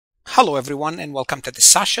Hello everyone and welcome to this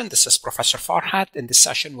session. This is Professor Farhat. In this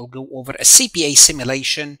session we'll go over a CPA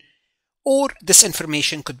simulation, or this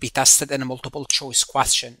information could be tested in a multiple choice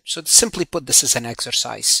question. So to simply put, this is an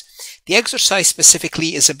exercise. The exercise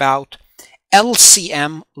specifically is about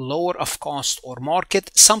LCM, lower of cost or market,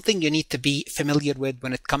 something you need to be familiar with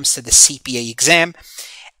when it comes to the CPA exam.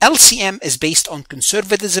 LCM is based on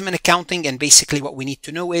conservatism in accounting, and basically what we need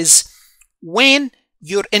to know is when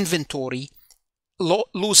your inventory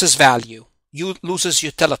loses value, loses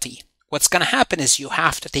utility, what's going to happen is you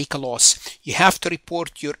have to take a loss. You have to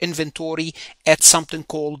report your inventory at something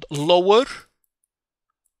called lower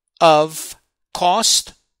of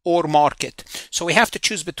cost or market. So we have to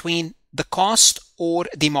choose between the cost or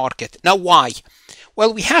the market. Now why?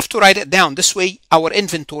 Well, we have to write it down. This way our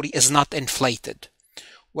inventory is not inflated.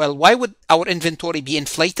 Well, why would our inventory be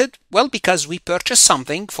inflated? Well, because we purchased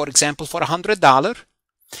something, for example, for $100.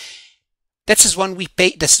 This is when we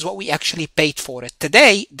pay. This is what we actually paid for it.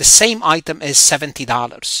 Today, the same item is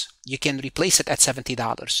 $70. You can replace it at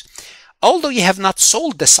 $70. Although you have not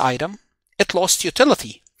sold this item, it lost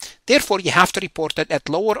utility. Therefore, you have to report it at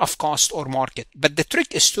lower of cost or market. But the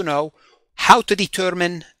trick is to know how to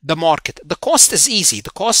determine the market. The cost is easy. The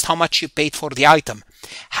cost, how much you paid for the item.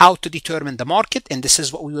 How to determine the market, and this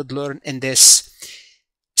is what we would learn in this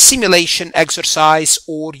simulation exercise,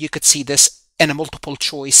 or you could see this in a multiple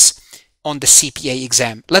choice on the CPA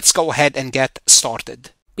exam. Let's go ahead and get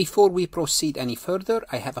started. Before we proceed any further,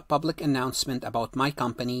 I have a public announcement about my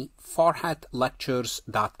company,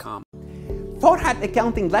 farhatlectures.com. Farhat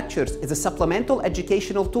Accounting Lectures is a supplemental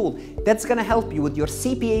educational tool that's going to help you with your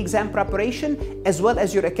CPA exam preparation as well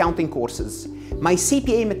as your accounting courses. My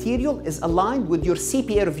CPA material is aligned with your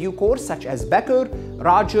CPA review course such as Becker,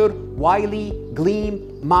 Roger, Wiley,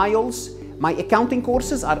 Gleam, Miles. My accounting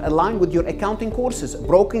courses are aligned with your accounting courses,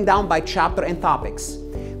 broken down by chapter and topics.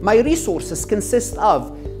 My resources consist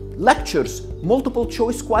of lectures, multiple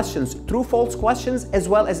choice questions, true-false questions, as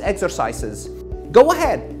well as exercises. Go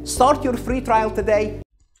ahead, start your free trial today.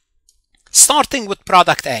 Starting with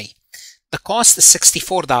product A. The cost is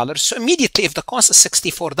 $64. So immediately, if the cost is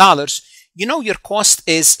 $64, you know your cost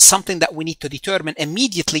is something that we need to determine.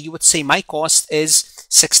 Immediately, you would say my cost is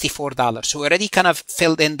 $64. So we already kind of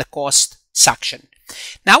filled in the cost section.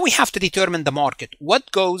 Now we have to determine the market.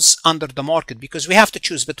 What goes under the market? Because we have to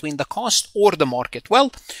choose between the cost or the market.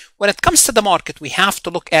 Well, when it comes to the market, we have to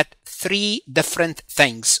look at three different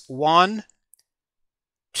things. 1,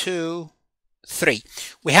 2, 3.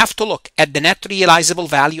 We have to look at the net realizable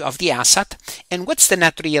value of the asset. And what's the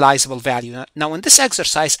net realizable value? Now in this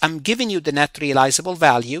exercise, I'm giving you the net realizable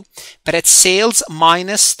value, but it's sales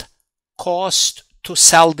minus cost to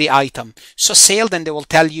sell the item. So sale, then they will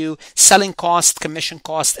tell you selling cost, commission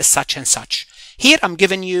cost is such and such. Here I'm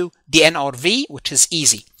giving you the NRV, which is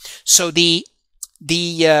easy. So the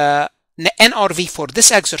NRV for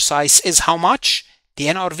this exercise is how much? The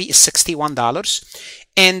NRV is $61,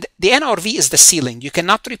 and the NRV is the ceiling. You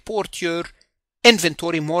cannot report your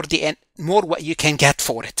inventory more what you can get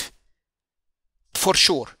for it, for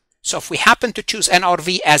sure. So if we happen to choose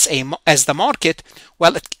NRV as the market,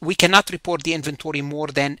 well, we cannot report the inventory more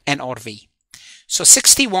than NRV. So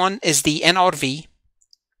 61 is the NRV.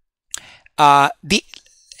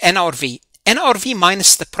 NRV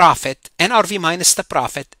minus the profit. NRV minus the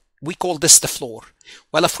profit. We call this the floor.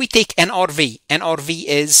 Well, if we take NRV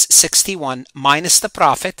is 61 minus the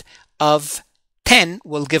profit of 10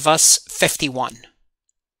 will give us 51.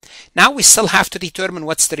 Now we still have to determine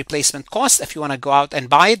what's the replacement cost. If you want to go out and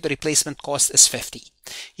buy it, the replacement cost is 50.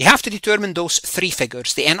 You have to determine those three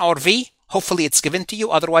figures. The NRV, hopefully it's given to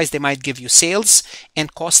you. Otherwise, they might give you sales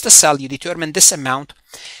and cost to sell. You determine this amount.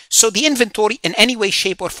 So the inventory in any way,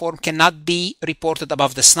 shape, or form cannot be reported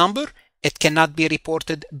above this number. It cannot be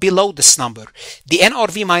reported below this number. The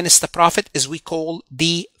NRV minus the profit is we call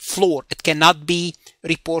the floor. It cannot be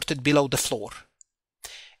reported below the floor.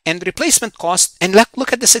 And replacement cost, and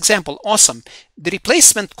look at this example, awesome. The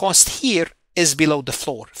replacement cost here is below the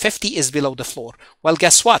floor. 50 is below the floor. Well,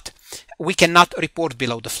 guess what? We cannot report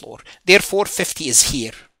below the floor. Therefore, 50 is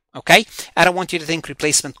here. Okay? I don't want you to think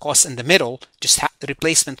replacement cost in the middle. Just the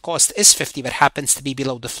replacement cost is 50, but happens to be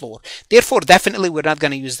below the floor. Therefore, definitely we're not going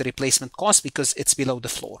to use the replacement cost because it's below the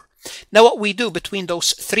floor. Now, what we do between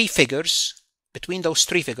those three figures,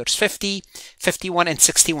 50, 51, and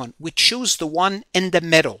 61, we choose the one in the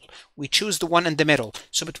middle.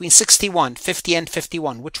 So between 61, 50, and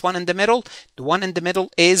 51, which one in the middle? The one in the middle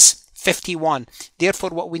is 51.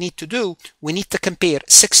 Therefore, what we need to do, we need to compare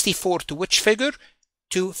 64 to which figure?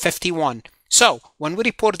 To 51. So when we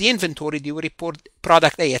report the inventory, do we report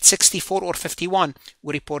product A at 64 or 51?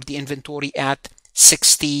 We report the inventory at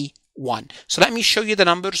 61. 1. So let me show you the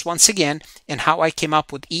numbers once again and how I came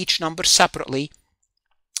up with each number separately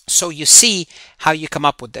so you see how you come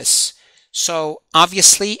up with this. So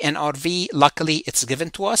obviously NRV, luckily it's given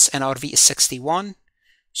to us. NRV is 61.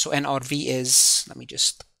 So NRV is, let me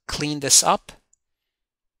just clean this up,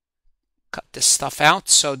 cut this stuff out.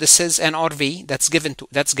 So this is NRV that's given.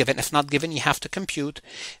 If not given, you have to compute.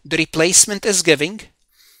 The replacement is giving.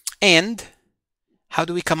 And how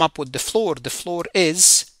do we come up with the floor? The floor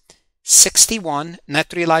is 61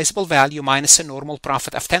 net realizable value minus a normal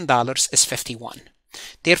profit of $10 is 51.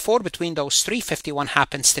 Therefore, between those three, 51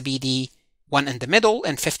 happens to be the one in the middle,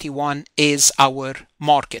 and 51 is our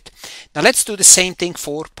market. Now let's do the same thing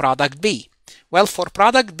for product B. Well, for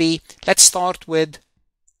product B, let's start with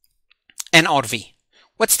NRV.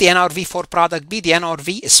 What's the NRV for product B? The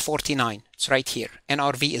NRV is 49. It's right here.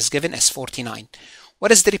 NRV is given as 49.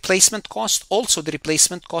 What is the replacement cost? Also, the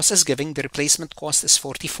replacement cost is given. The replacement cost is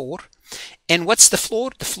 44. And what's the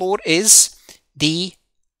floor? The floor is the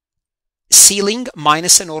ceiling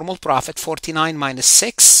minus a normal profit, 49 minus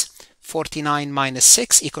 6. 49 minus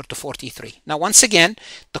 6 equal to 43. Now, once again,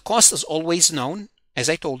 the cost is always known. As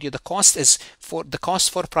I told you, the cost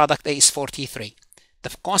for product A is 43.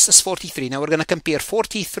 The cost is 43. Now we're going to compare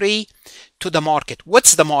 43 to the market.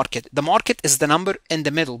 What's the market? The market is the number in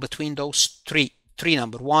the middle between those three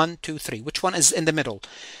number 1, 2, 3. Which one is in the middle?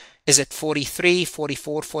 Is it 43,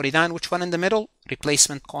 44, 49? Which one in the middle?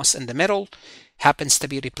 Replacement cost in the middle happens to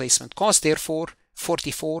be replacement cost. Therefore,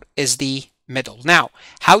 44 is the middle. Now,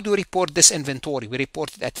 how do we report this inventory? We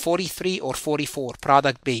report it at 43 or 44.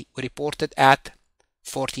 Product B, we report it at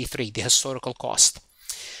 43, the historical cost.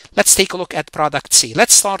 Let's take a look at product C.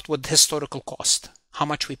 Let's start with historical cost. How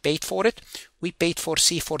much we paid for it? We paid for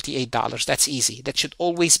C $48. That's easy. That should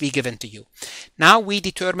always be given to you. Now we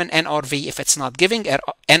determine NRV. If it's not giving,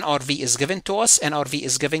 NRV is given to us. NRV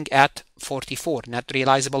is giving at 44. Net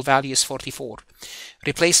realizable value is 44.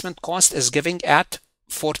 Replacement cost is giving at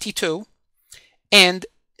 42. And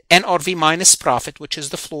NRV minus profit, which is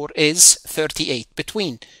the floor, is 38.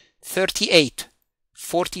 Between 38,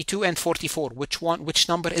 42, and 44, which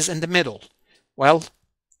number is in the middle? Well,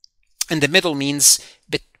 in the middle means,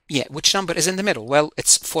 which number is in the middle? Well,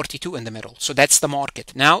 it's 42 in the middle. So that's the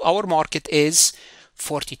market. Now our market is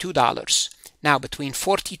 $42. Now between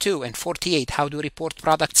 42 and 48, how do we report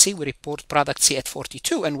product C? We report product C at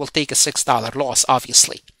 42, and we'll take a $6 loss,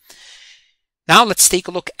 obviously. Now let's take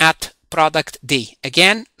a look at product D.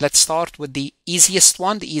 Again, let's start with the easiest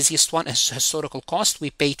one. The easiest one is historical cost. We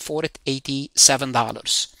paid for it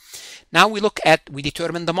 $87. Now we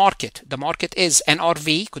determine the market. The market is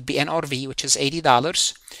NRV, could be NRV, which is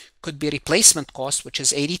 $80, could be replacement cost, which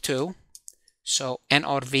is 82. So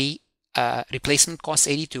NRV, replacement cost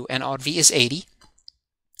 82, NRV is 80.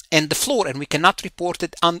 And the floor, and we cannot report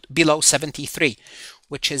it below 73,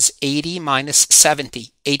 which is 80 minus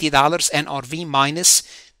 70, $80 NRV minus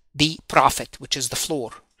the profit, which is the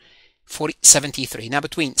floor, 73. Now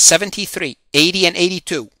between 73, 80, and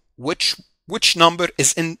 82, which number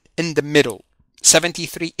is in the middle?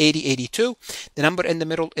 73, 80, 82. The number in the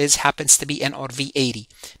middle happens to be NRV 80.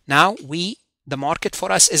 Now the market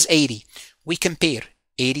for us is 80. We compare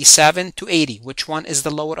 87 to 80. Which one is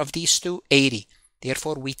the lower of these two? 80.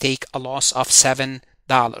 Therefore, we take a loss of $7.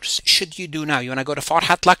 Should you do now? You want to go to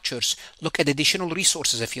Farhat Lectures, look at additional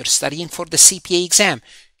resources. If you're studying for the CPA exam,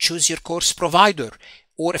 choose your course provider.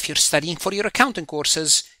 Or if you're studying for your accounting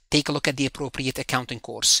courses, take a look at the appropriate accounting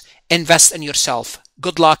course. Invest in yourself.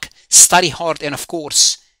 Good luck, study hard, and of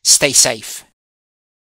course, stay safe.